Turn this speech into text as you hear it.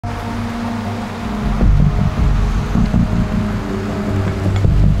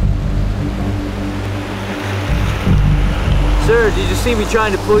Sir, did you see me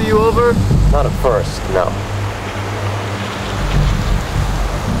trying to pull you over? Not at first, no.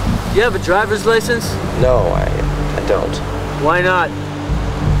 Do you have a driver's license? No, I don't. Why not?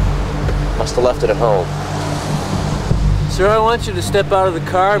 Must have left it at home. Sir, I want you to step out of the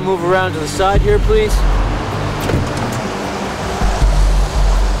car and move around to the side here, please.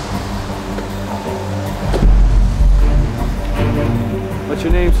 What's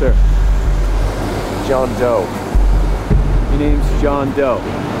your name, sir? John Doe. Your name's John Doe.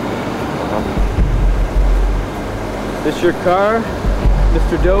 This your car,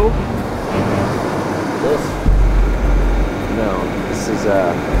 Mr. Doe? This? No, this is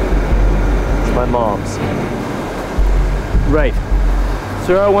it's my mom's. Right.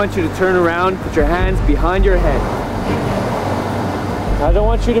 Sir, I want you to turn around, put your hands behind your head. I don't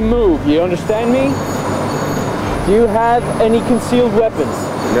want you to move, you understand me? Do you have any concealed weapons?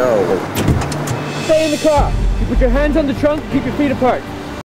 No. Stay in the car. You put your hands on the trunk, keep your feet apart.